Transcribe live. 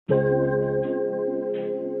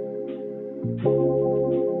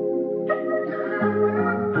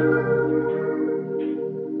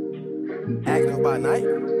Active by night.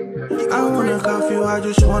 I wanna cuff you, I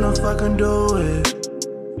just wanna fucking do it.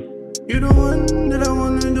 You the one that I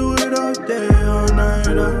wanna do it all day, all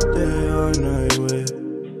night with.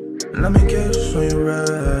 Let me kiss on your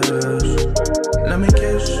ass. Let me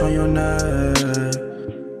kiss on your neck.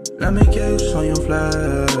 Let me kiss on your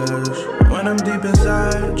flesh. When I'm deep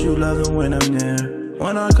inside, you love it when I'm near.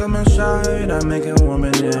 When I come inside, I make it warm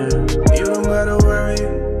in there. You don't gotta worry,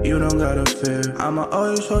 you don't gotta fear. I'ma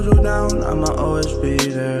always hold you down, I'ma always be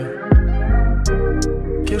there.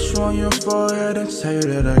 Kiss you on your forehead and tell you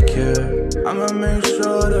that I care. I'ma make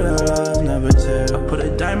sure that our love never tear. I put a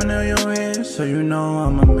diamond in your hand so you know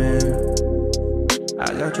I'm a man.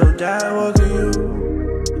 I got your dad walking you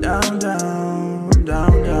down, down,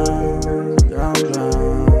 down, down, down,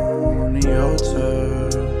 down the altar.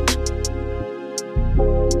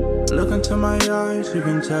 Look into my eyes, you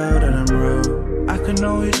can tell that I'm real. I can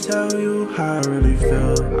always tell you how I really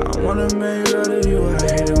feel. I wanna make love to you, I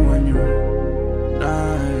hate it when you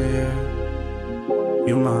lie.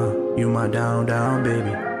 You my down, down,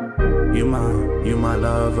 baby. You my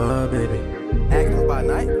lover, baby. Active by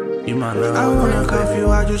night. You my lover. I wanna cuff you,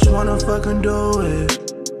 I just wanna fucking do it.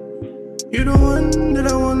 You the one that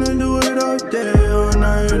I wanna do it all day, all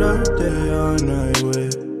night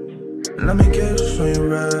with. Let me kiss on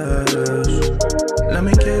your ass. Let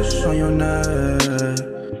me kiss on your neck.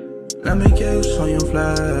 Let me kiss on your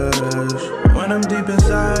flesh. When I'm deep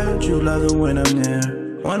inside, you love it when I'm near.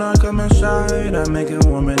 When I come inside, I make it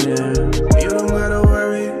warm in there. You don't gotta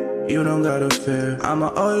worry, you don't gotta fear. I'ma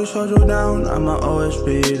always hold you down, I'ma always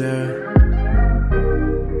be there.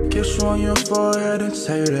 Kiss you on your forehead and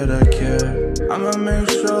tell you that I care. I'ma make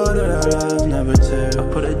sure that our love never tear. I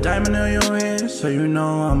put a diamond in your hand so you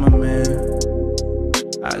know I'm a man.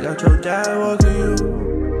 I got your dad walking you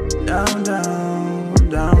down, down,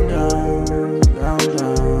 down, down, down,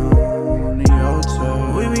 down the altar.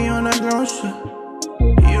 We be on that grown shit.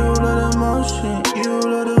 You love the motion, you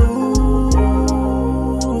love the ooh.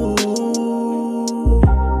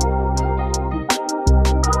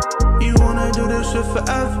 You wanna do this shit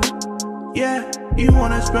forever, yeah. You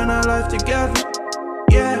wanna spend our life together,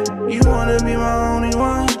 yeah. You wanna be my only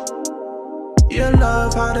one. Your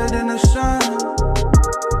love hotter than the sun.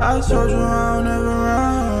 I told you I'll never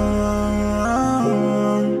run.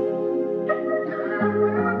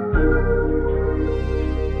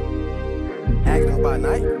 Active by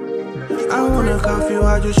night. I wanna cuff you,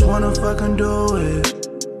 I just wanna fucking do it.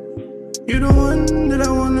 You the one that I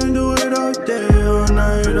wanna do it all day, all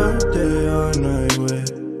night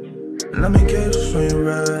with. Let me kiss on your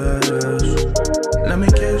ass. Let me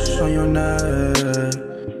kiss on your neck.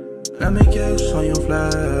 Let me kiss on your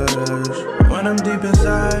flesh. When I'm deep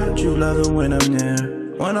inside, you love it when I'm near.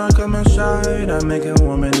 When I come inside, I make it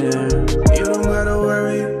warm in there. You don't gotta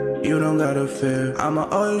worry, you don't gotta fear. I'ma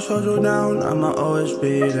always hold you down, I'ma always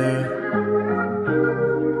be there.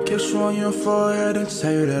 Kiss you on your forehead and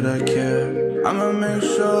tell you that I care. I'ma make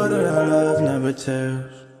sure that our love never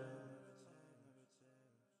tears.